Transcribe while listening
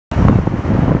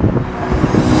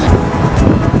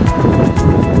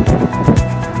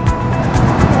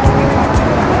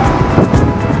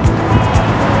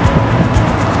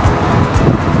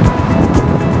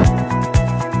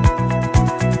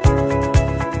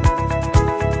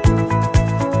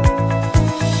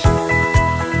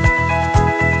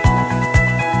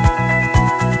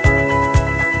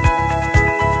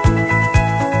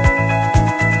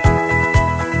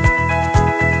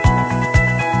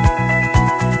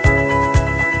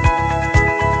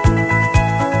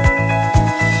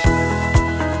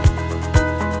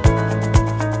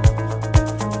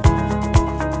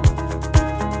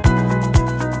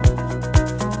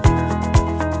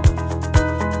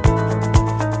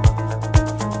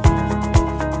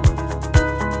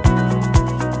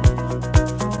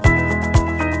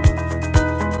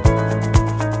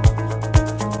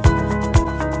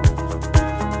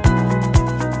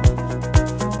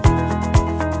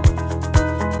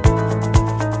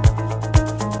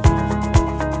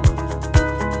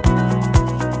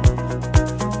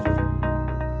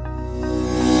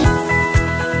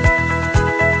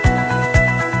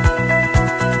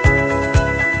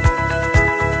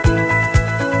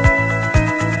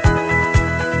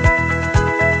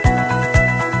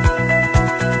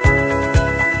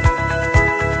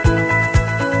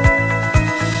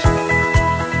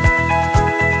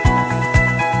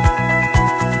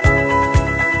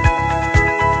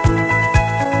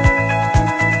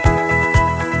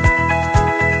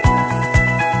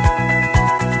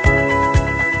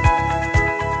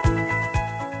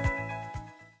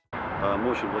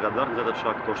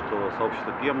шаг то, что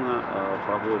сообщество PEMNA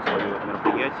проводит свое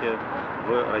мероприятие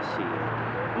в России.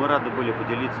 Мы рады были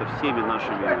поделиться всеми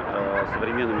нашими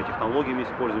современными технологиями,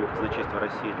 используемыми в казначействе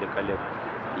России для коллег,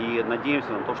 и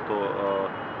надеемся на то, что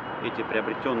эти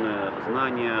приобретенные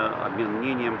знания, обмен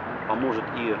мнением поможет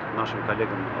и нашим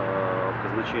коллегам в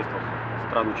казначействах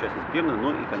стран-участниц PEMNA,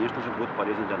 ну и, конечно же, будет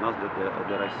полезен для нас,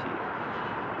 для России.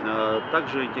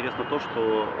 Также интересно то,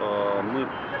 что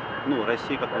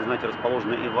Россия, как вы знаете,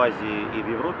 расположена и в Азии, и в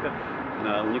Европе.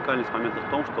 Уникальность момента в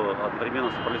том, что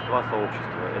одновременно собрались два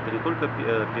сообщества. Это не только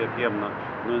PEMNA,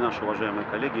 но и наши уважаемые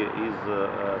коллеги из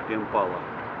PEMPAL.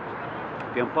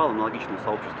 PEMPAL – аналогичное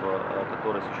сообщество,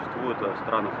 которое существует в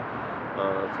странах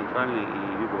Центральной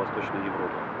и Юго-Восточной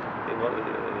Европы, и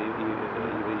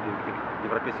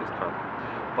европейских стран.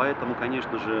 Поэтому,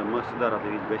 конечно же, мы всегда рады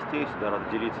видеть гостей, всегда рады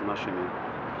делиться нашими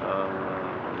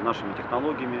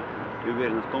технологиями и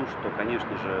уверены в том, что,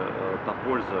 конечно же, та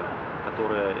польза,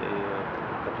 которая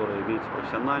имеется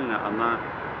профессионально, она,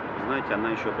 знаете, она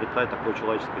еще обретает такое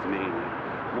человеческое измерение.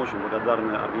 Мы очень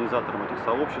благодарны организаторам этих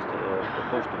сообществ в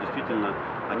том, что действительно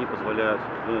они позволяют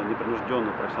в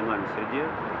непринужденной профессиональной среде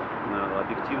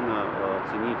объективно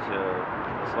оценить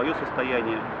свое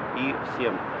состояние и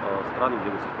всем странам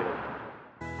двигаться вперед.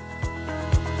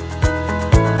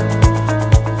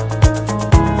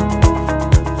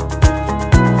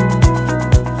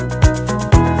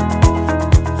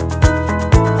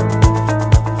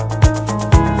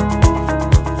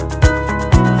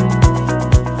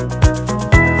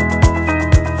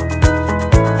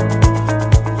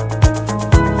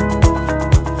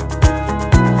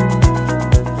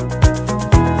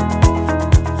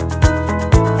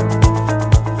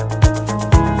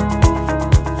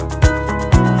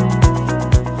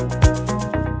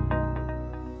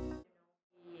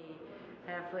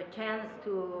 A chance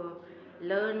to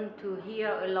learn to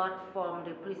hear a lot from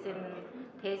the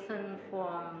presentation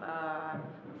from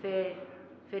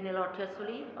Federal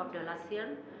Treasury of the Russia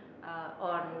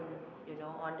on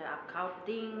on the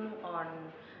accounting, on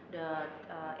the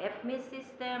PEMNA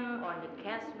system, on the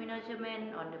cash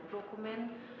management, on the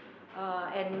procurement,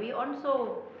 and we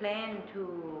also plan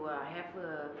to have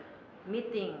a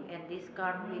meeting and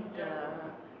discuss with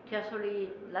Treasury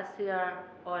Russia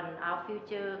on our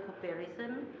future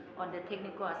cooperation, on the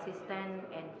technical assistance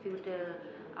and future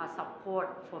support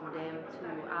from them to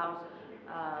our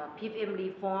PEM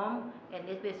reform, and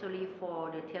especially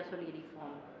for the Treasury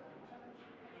reform.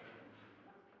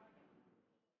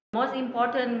 Most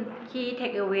important key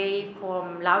takeaway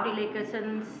from Lao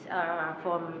delegations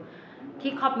from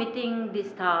CoP meeting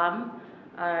this time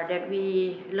that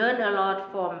we learned a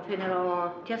lot from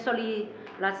Federal Treasury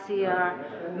Russia,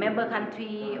 member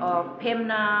country of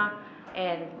PEMNA,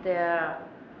 and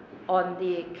on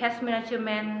the cash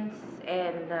management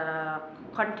and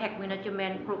contract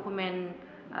management procurement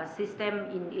system,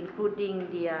 including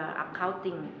the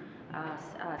accounting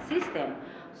system.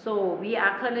 So we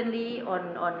are currently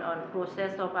on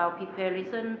process of our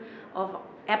preparation of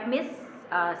PEMNA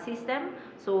system.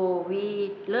 So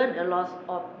we learned a lot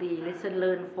of the lesson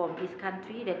learned from each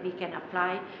country that we can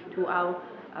apply to our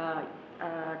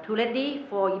to ready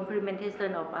for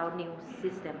implementation of our new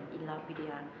system in Laos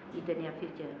in the near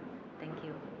future. Thank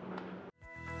you.